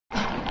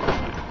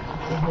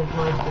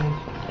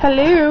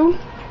Hello. You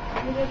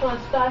just want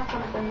to start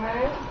something,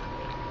 right?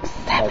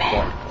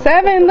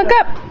 7. Look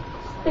up.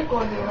 Stick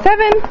on you.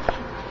 7.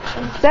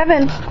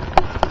 7.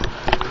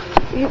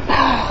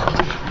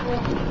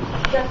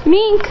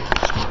 Mink.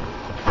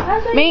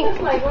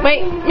 Mink.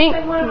 Wait, Mink.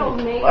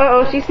 Uh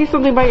oh, she sees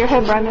something by your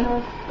head, Brandon.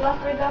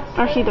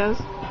 Or she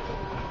does.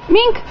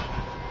 Mink.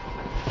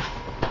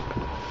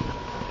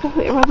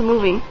 It wasn't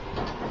moving.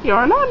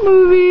 You're not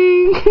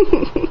moving.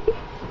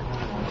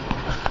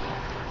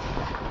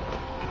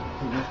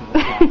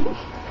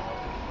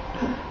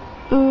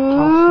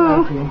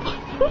 Ooh.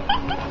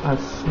 I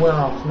swear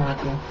I'll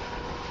smack you.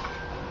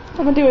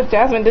 I'm gonna do what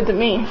Jasmine did to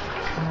me.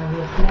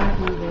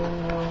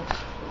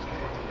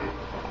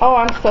 Oh,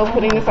 I'm still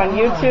putting this on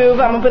YouTube.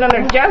 I'm gonna put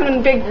under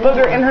Jasmine big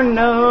booger in her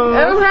nose.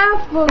 I don't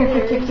have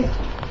boogers.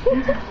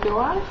 Do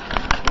I?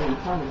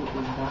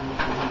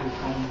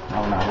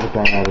 Oh no, get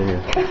that out of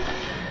here.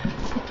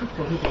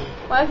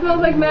 Why it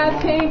smells like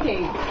mad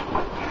pancakes?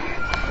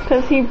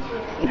 Because he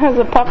has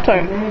a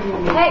Pop-Tart.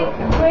 Hey,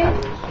 wait.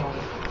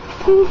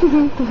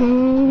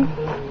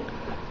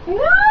 No!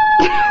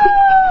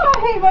 I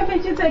hate my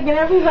picture taken.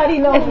 Everybody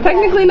knows. It's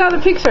technically not a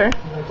picture.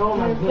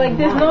 Like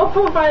there's no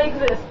proof I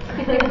exist.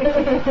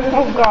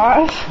 Oh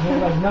gosh.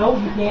 Like, no,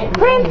 you can't.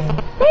 Prince,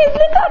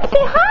 look up,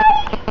 say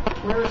hi.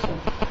 Where is he?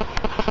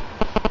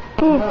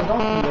 Ooh. No, don't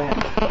do that.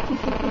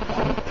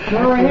 Go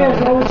right here.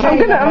 Go with I'm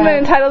gonna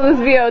entitle this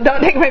video,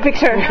 "Don't take my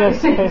picture."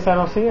 Just in case I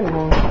don't see you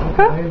anymore.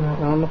 Huh? I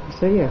don't know if I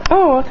see you.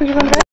 Oh, because you're going to bed.